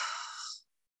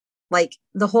like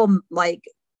the whole like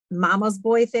mama's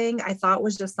boy thing. I thought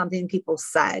was just something people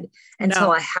said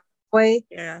until I had a boy.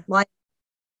 Yeah, like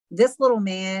this little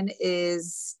man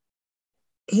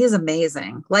he's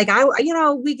amazing. Like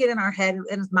we get in our head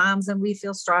as moms and we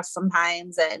feel stressed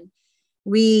sometimes, and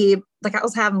I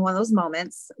was having one of those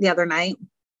moments the other night,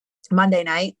 Monday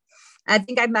night. I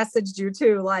think I messaged you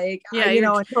too. Like, yeah,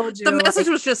 I told you the message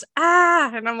was just,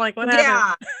 and I'm like, what happened?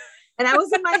 Yeah. And I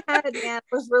was in my head, man.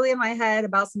 I was really in my head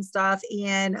about some stuff.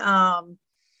 And I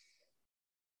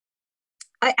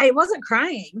wasn't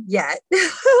crying yet.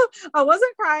 I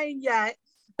wasn't crying yet.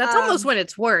 That's almost when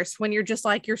it's worse, when you're just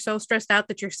like, you're so stressed out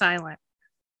that you're silent.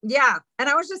 Yeah. And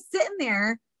I was just sitting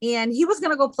there and he was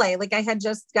going to go play. Like I had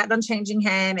just got done changing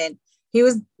him and he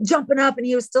was jumping up and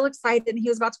he was still excited and he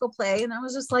was about to go play. And I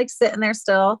was just like sitting there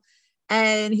still.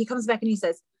 And he comes back and he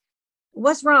says,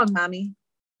 "What's wrong, mommy?"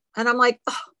 And I'm like,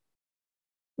 oh,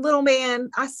 little man,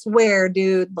 I swear,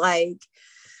 dude, like,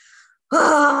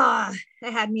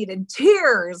 it had me to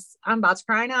tears. I'm about to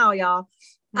cry now, y'all.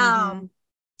 Mm-hmm.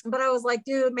 But I was like,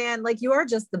 dude, man, like you are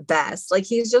just the best. Like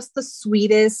he's just the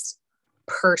sweetest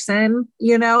person,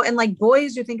 and like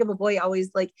boys, you think of a boy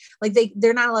always like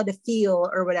they're not allowed to feel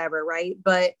or whatever, right?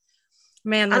 But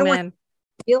man, I don't want to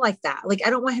feel like that. Like I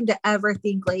don't want him to ever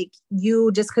think like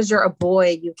you, just because you're a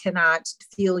boy, you cannot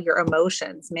feel your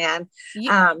emotions, man.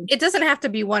 It doesn't have to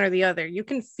be one or the other. You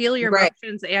can feel your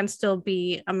emotions and still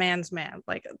be a man's man.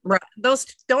 Like those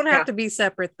don't have to be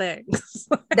separate things.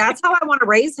 That's how I want to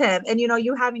raise him. And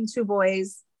you having two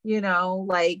boys,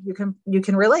 like you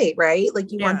can relate, right?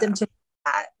 Like you want them to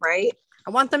that, right?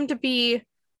 I want them to be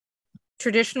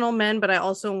traditional men, but I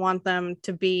also want them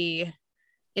to be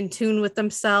in tune with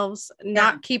themselves,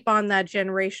 not keep on that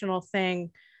generational thing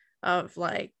of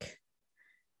like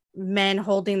men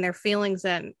holding their feelings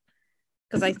in.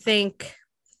 Because I think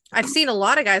I've seen a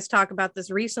lot of guys talk about this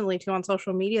recently too on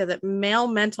social media, that male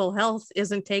mental health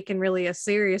isn't taken really as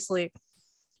seriously.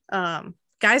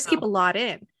 Guys keep a lot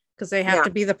in because they have to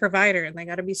be the provider and they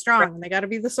got to be strong and they got to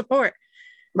be the support.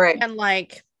 Right. And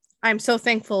like, I'm so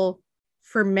thankful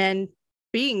for men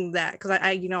being that, because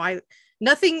I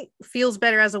nothing feels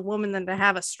better as a woman than to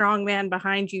have a strong man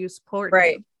behind you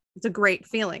supporting you. It's a great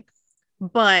feeling.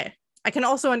 But I can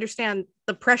also understand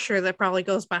the pressure that probably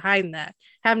goes behind that,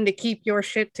 having to keep your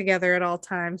shit together at all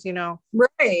times,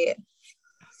 Right.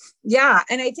 Yeah.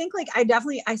 And I think like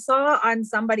I saw on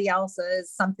somebody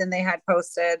else's something they had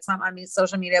posted on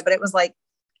social media, but it was like,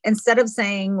 instead of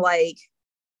saying like,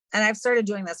 and I've started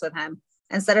doing this with him,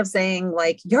 instead of saying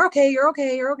like, you're okay,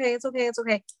 it's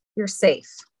okay, you're safe.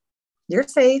 You're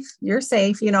safe.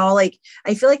 Like,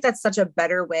 I feel like that's such a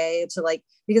better way to like,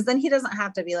 because then he doesn't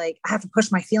have to be like, I have to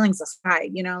push my feelings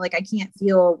aside, like I can't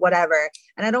feel whatever.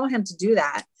 And I don't want him to do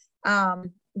that.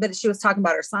 But she was talking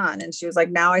about her son and she was like,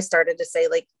 now I started to say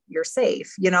like, you're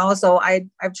safe, so I've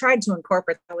tried to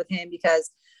incorporate that with him,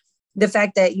 because the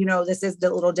fact that, this is a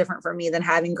little different for me than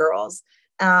having girls.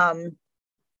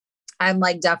 I'm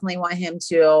like, definitely want him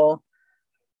to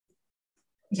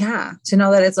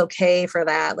know that it's okay for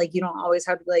that. Like, you don't always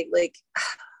have to be like,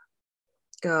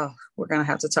 go, we're going to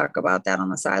have to talk about that on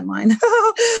the sideline,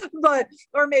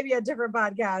 or maybe a different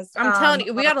podcast. I'm telling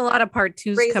you, we got a lot of part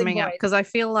twos coming up, because I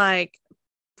feel like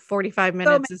 45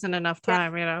 minutes isn't enough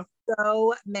time,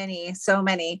 So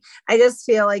many. I just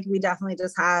feel like we definitely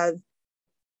just have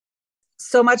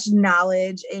so much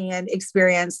knowledge and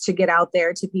experience to get out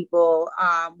there to people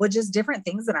with just different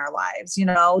things in our lives,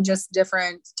 just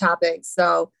different topics.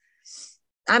 So,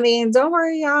 I mean, don't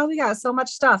worry, y'all, we got so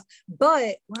much stuff.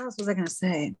 But what else was I going to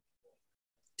say?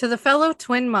 To the fellow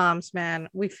twin moms, man,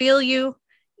 we feel you.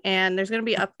 And there's going to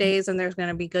be up days and there's going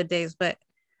to be good days. But,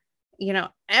 you know,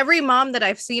 every mom that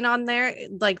I've seen on there,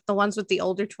 like the ones with the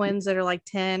older twins that are like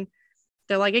 10,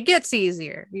 they're like, it gets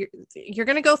easier. You're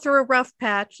going to go through a rough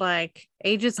patch. Like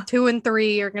ages 2 and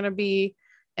 3 are going to be,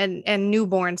 and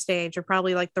newborn stage are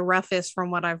probably like the roughest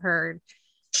from what I've heard.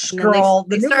 Girl,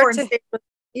 the newborn stage was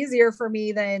easier for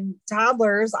me than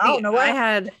toddlers. I don't know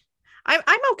what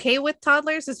I'm okay with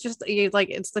toddlers. It's just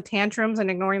like it's the tantrums and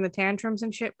ignoring the tantrums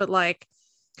and shit. But like,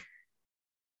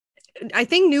 I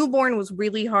think newborn was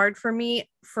really hard for me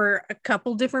for a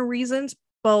couple different reasons.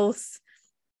 Both,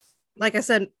 like I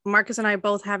said, Marcus and I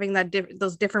both having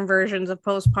those different versions of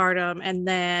postpartum, and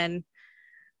then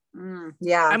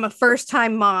I'm a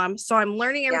first-time mom, so I'm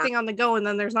learning everything on the go. And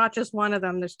then there's not just one of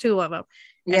them; there's 2 of them.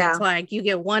 And it's like you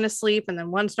get one asleep, and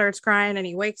then one starts crying, and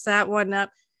he wakes that one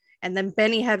up. And then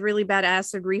Benny had really bad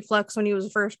acid reflux when he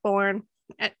was first born.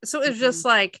 So it was just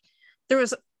like there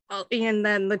was, and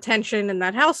then the tension in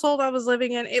that household I was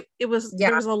living in. There was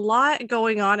a lot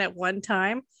going on at one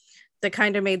time that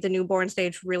kind of made the newborn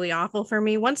stage really awful for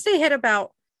me. Once they hit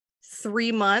about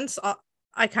 3 months,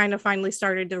 I kind of finally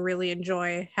started to really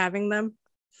enjoy having them.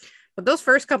 But those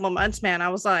first couple months, man, I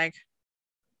was like,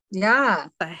 what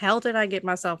the hell did I get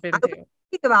myself into?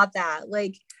 Think about that.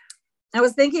 Like, I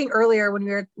was thinking earlier when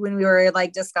we were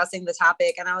like discussing the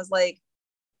topic, and I was like,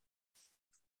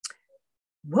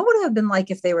 what would it have been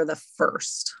like if they were the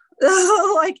first?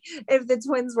 Like if the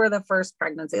twins were the first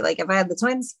pregnancy, like if I had the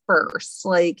twins first,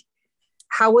 like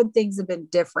how would things have been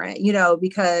different, you know,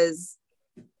 because,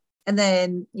 and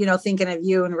then, you know, thinking of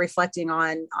you and reflecting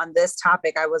on this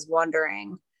topic, I was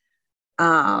wondering,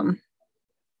 having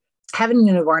a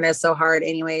newborn is so hard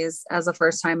anyways, as a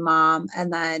first time mom.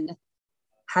 And then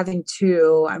having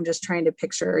 2, I'm just trying to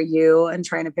picture you and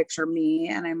trying to picture me.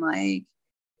 And I'm like,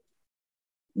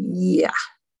 yeah,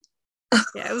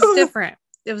 it was different.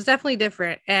 It was definitely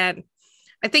different. And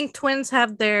I think twins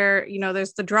have their, you know,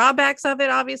 there's the drawbacks of it,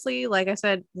 obviously. Like I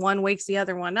said, one wakes the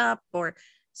other one up or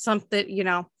something, you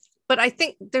know, but I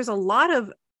think there's a lot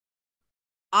of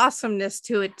awesomeness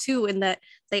to it too, in that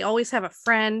they always have a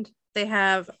friend. They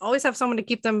always have someone to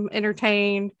keep them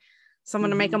entertained,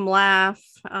 someone to make them laugh.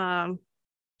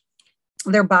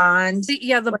 Their bond.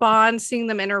 The bond, seeing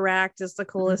them interact is the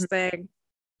coolest thing.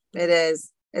 It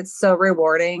is. It's so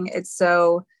rewarding. It's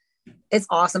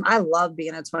awesome. I love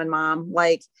being a twin mom.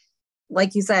 Like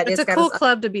you said, it's a cool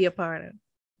club to be a part of.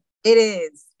 It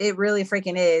is. It really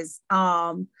freaking is.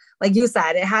 Like you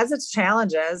said, it has its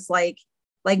challenges. Like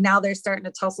now they're starting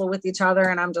to tussle with each other,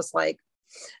 and I'm just like,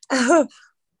 and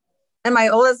my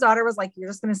oldest daughter was like, "You're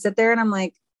just going to sit there," and I'm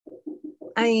like,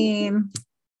 I mean,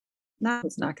 now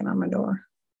it's knocking on my door.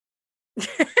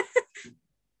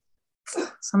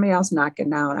 Somebody else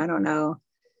knocking out. I don't know.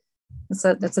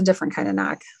 That's a different kind of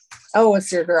knock. Oh,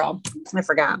 it's your girl. I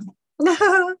forgot.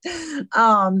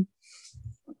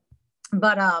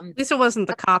 But at least it wasn't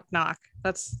the cop knock.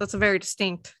 That's a very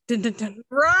distinct. Dun, dun, dun.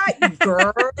 Right,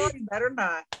 girl. You better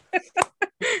not.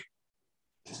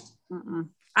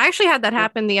 I actually had that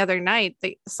happen the other night.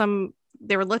 They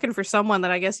were looking for someone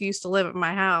that I guess used to live at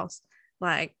my house,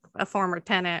 like a former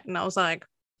tenant, and I was like,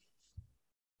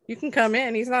 "You can come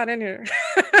in. He's not in here."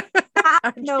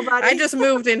 Nobody. I just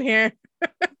moved in here.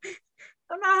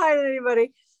 I'm not hiding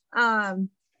anybody.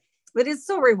 But it's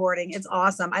so rewarding. It's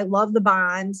awesome. I love the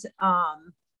bond.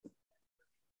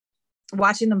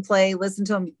 Watching them play, listen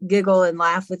to them giggle and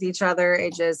laugh with each other.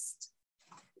 It just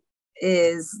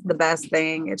is the best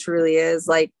thing. It truly is.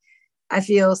 Like, I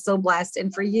feel so blessed.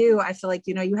 And for you, I feel like,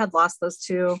 you know, you had lost those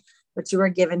 2, but you were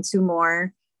given 2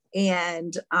 more.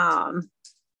 And God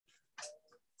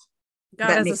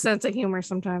has a sense of humor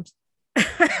sometimes.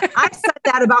 I said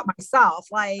that about myself.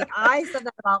 Like, I said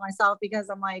that about myself because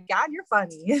I'm like, God, you're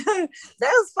funny. That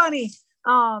was funny.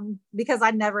 Because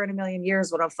I never in a million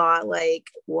years would have thought, like,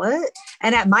 what?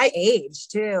 And at my age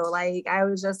too, like, I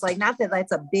was just like, not that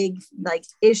that's a big like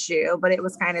issue, but it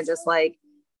was kind of just like,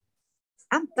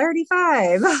 I'm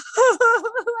 35. Like,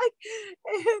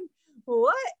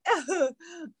 what?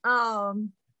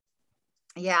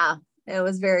 Yeah, it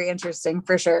was very interesting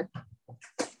for sure.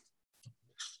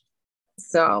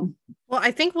 So, well,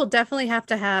 I think we'll definitely have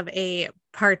to have a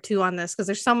part 2 on this because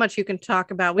there's so much you can talk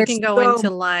about. We can go into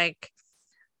like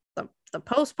the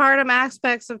postpartum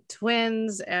aspects of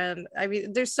twins, and I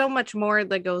mean, there's so much more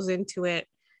that goes into it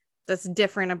that's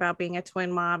different about being a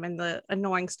twin mom and the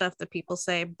annoying stuff that people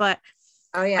say. But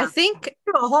oh yeah, I think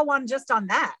a whole one just on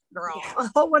that, girl. Yeah. A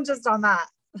whole one just on that.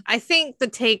 I think the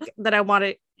take that I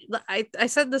wanted, I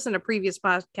said this in a previous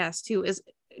podcast too, is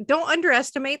don't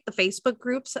underestimate the Facebook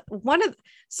groups. One of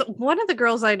the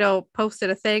girls I know posted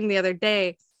a thing the other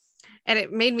day, and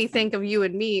it made me think of you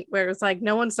and me, where it's like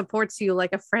no one supports you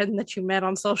like a friend that you met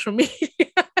on social media.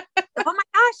 Oh my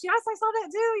gosh, yes, I saw that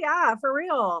too. Yeah, for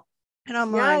real. And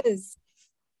I'm yes, like,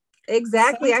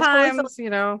 exactly. Sometimes, you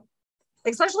know,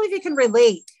 especially if you can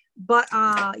relate. But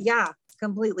yeah,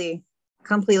 completely.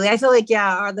 I feel like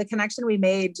the connection we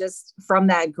made just from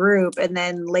that group, and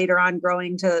then later on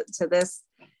growing to this.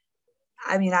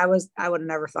 I mean, I would have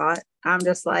never thought. I'm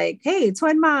just like, hey,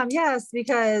 twin mom, yes,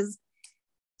 because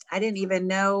I didn't even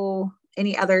know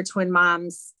any other twin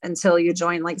moms until you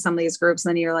join like some of these groups.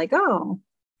 And then you're like, oh,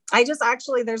 I just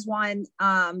actually, there's one,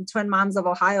 Twin Moms of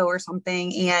Ohio or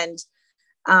something. And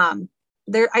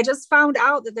I just found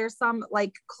out that there's some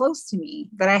like close to me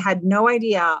that I had no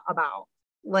idea about,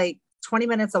 like 20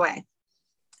 minutes away.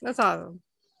 That's awesome.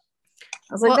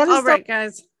 I was like, that is all right,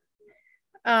 guys.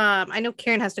 I know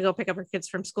Karen has to go pick up her kids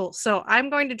from school, so I'm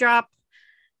going to drop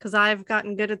because I've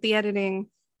gotten good at the editing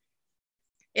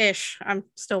ish. I'm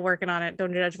still working on it.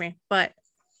 Don't judge me, but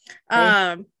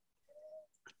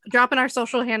dropping our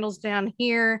social handles down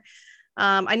here.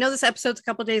 I know this episode's a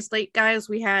couple days late, guys.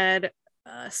 We had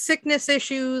sickness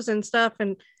issues and stuff,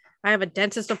 and I have a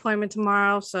dentist appointment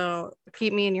tomorrow, so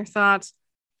keep me in your thoughts.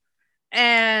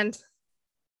 And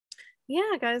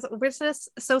yeah, guys, we're just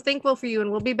so thankful for you, and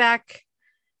we'll be back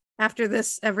after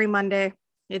this every Monday.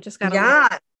 It just got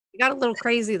a little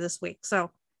crazy this week, so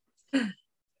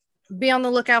be on the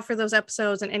lookout for those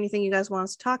episodes, and anything you guys want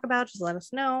us to talk about, just let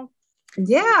us know.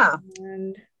 Yeah.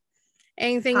 And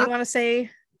anything you want to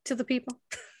say to the people?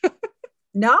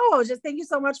 No, just thank you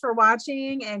so much for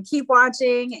watching, and keep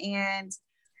watching, and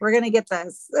we're gonna get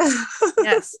this.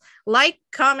 Yes, like,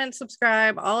 comment,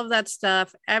 subscribe, all of that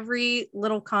stuff. Every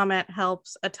little comment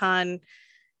helps a ton.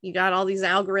 You got all these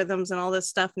algorithms and all this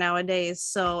stuff nowadays,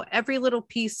 so every little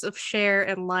piece of share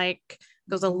and like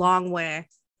goes a long way.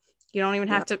 You don't even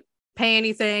have to pay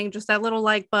anything, just that little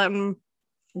like button.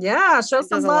 Yeah, show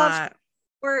some love.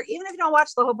 Or even if you don't watch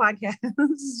the whole podcast,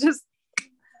 just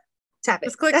tap it.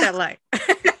 Just click that like.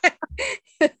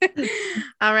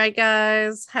 All right,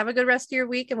 guys. Have a good rest of your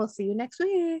week, and we'll see you next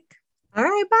week. All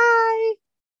right, bye.